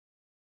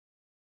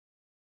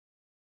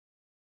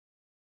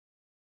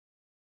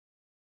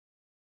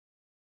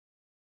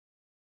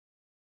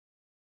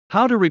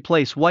How to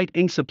replace white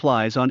ink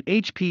supplies on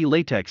HP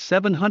Latex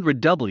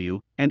 700W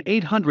and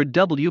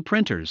 800W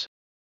printers.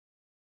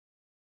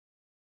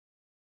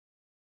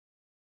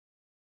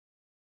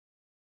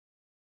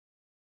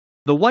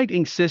 The white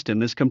ink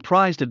system is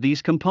comprised of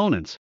these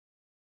components: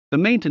 the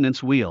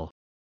maintenance wheel,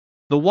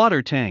 the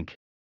water tank,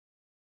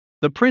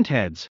 the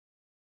printheads,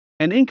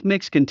 an ink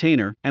mix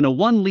container, and a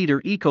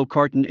 1-liter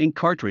Eco-Carton ink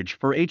cartridge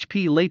for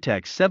HP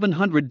Latex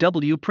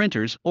 700W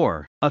printers,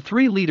 or a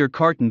 3-liter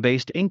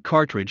carton-based ink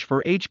cartridge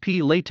for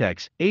HP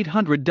Latex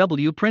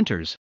 800W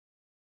printers.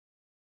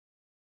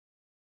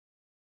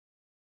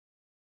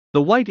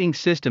 The white ink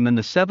system in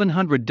the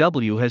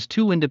 700W has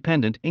two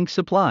independent ink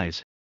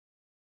supplies: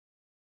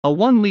 a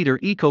 1-liter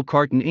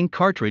Eco-Carton ink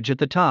cartridge at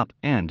the top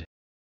and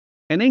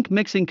an ink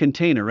mixing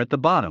container at the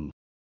bottom.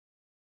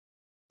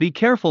 Be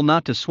careful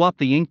not to swap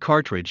the ink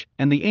cartridge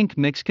and the ink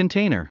mix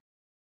container.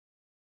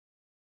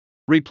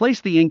 Replace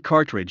the ink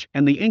cartridge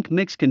and the ink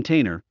mix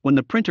container when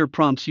the printer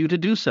prompts you to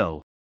do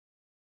so.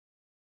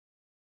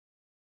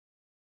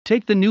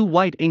 Take the new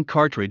white ink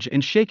cartridge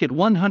and shake it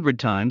 100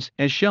 times,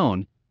 as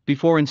shown,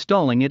 before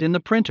installing it in the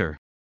printer.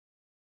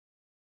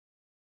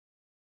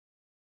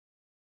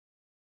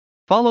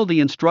 Follow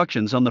the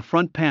instructions on the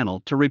front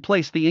panel to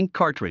replace the ink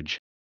cartridge.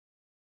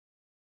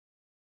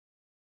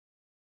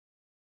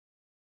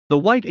 The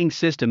white ink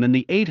system in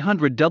the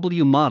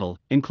 800W model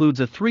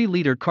includes a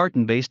 3-liter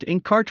carton-based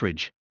ink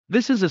cartridge.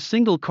 This is a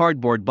single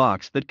cardboard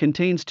box that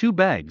contains 2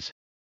 bags.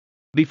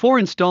 Before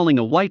installing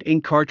a white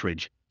ink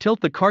cartridge, tilt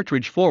the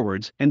cartridge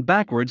forwards and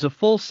backwards a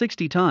full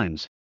 60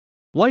 times.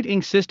 White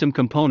ink system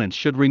components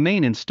should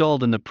remain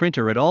installed in the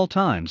printer at all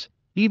times,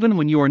 even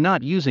when you are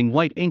not using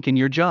white ink in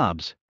your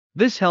jobs.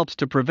 This helps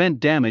to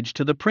prevent damage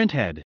to the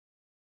printhead.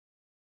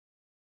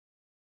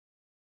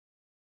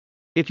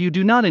 If you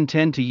do not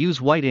intend to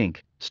use white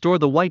ink, store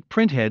the white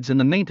printheads in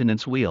the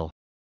maintenance wheel.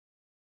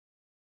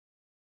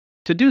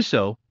 To do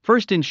so,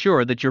 first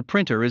ensure that your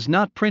printer is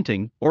not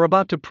printing or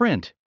about to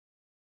print.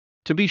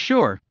 To be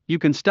sure, you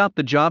can stop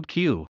the job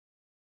queue.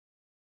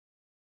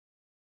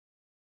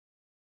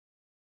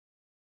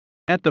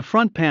 At the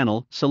front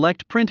panel,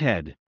 select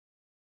Printhead.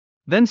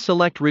 Then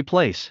select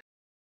Replace.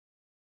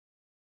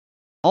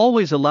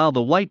 Always allow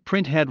the white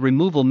printhead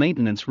removal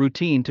maintenance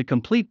routine to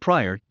complete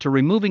prior to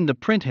removing the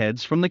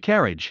printheads from the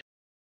carriage.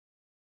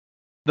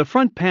 The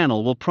front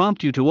panel will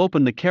prompt you to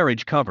open the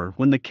carriage cover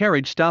when the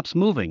carriage stops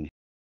moving.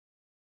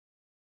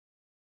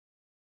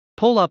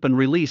 Pull up and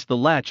release the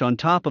latch on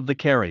top of the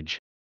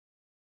carriage.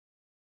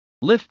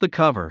 Lift the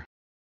cover.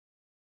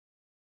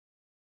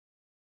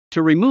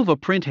 To remove a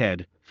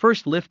printhead,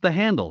 first lift the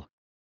handle.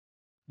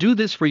 Do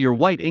this for your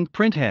white ink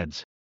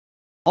printheads.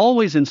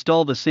 Always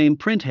install the same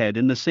printhead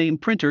in the same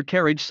printer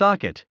carriage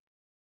socket.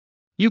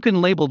 You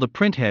can label the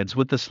printheads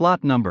with the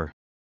slot number.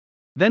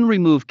 Then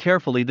remove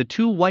carefully the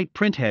 2 white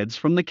printheads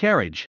from the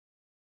carriage.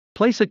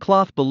 Place a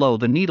cloth below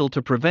the needle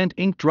to prevent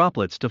ink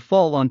droplets to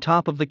fall on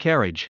top of the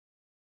carriage.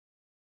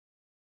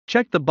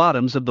 Check the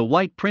bottoms of the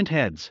white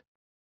printheads.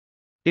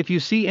 If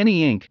you see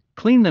any ink,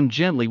 clean them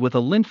gently with a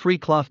lint-free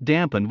cloth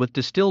dampened with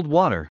distilled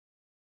water.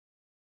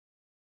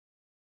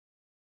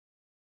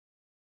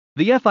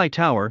 The FI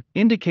tower,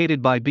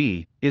 indicated by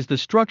B, is the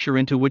structure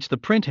into which the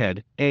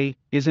printhead, A,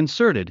 is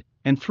inserted,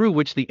 and through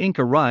which the ink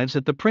arrives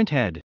at the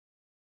printhead.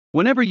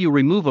 Whenever you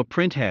remove a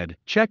printhead,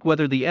 check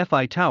whether the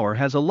FI tower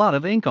has a lot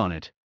of ink on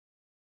it.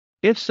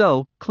 If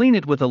so, clean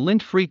it with a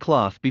lint-free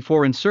cloth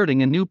before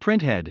inserting a new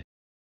printhead.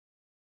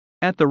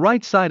 At the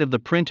right side of the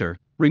printer,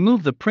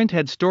 remove the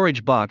printhead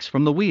storage box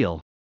from the wheel.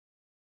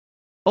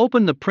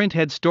 Open the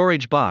printhead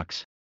storage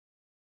box.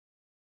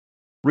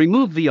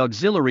 Remove the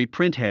auxiliary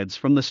printheads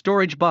from the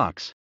storage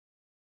box.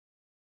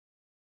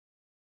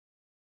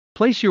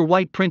 Place your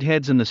white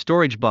printheads in the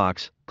storage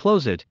box,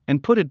 close it,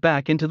 and put it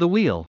back into the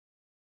wheel.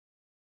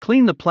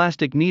 Clean the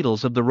plastic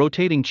needles of the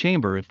rotating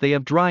chamber if they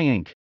have dry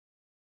ink.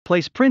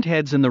 Place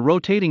printheads in the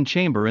rotating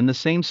chamber in the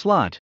same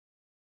slot.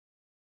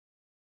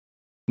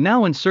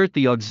 Now insert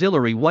the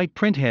auxiliary white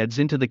printheads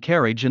into the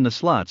carriage in the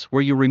slots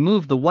where you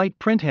removed the white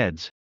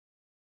printheads.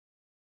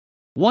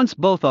 Once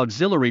both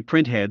auxiliary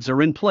printheads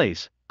are in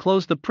place,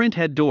 close the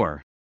printhead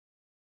door.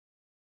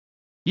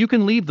 You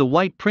can leave the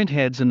white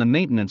printheads in the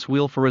maintenance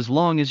wheel for as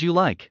long as you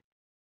like.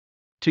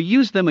 To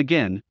use them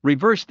again,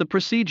 reverse the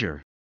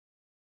procedure.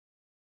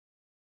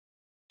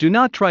 Do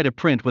not try to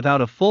print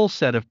without a full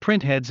set of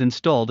printheads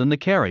installed in the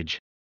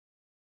carriage.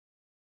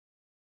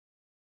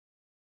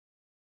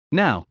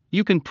 Now,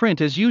 you can print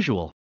as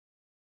usual.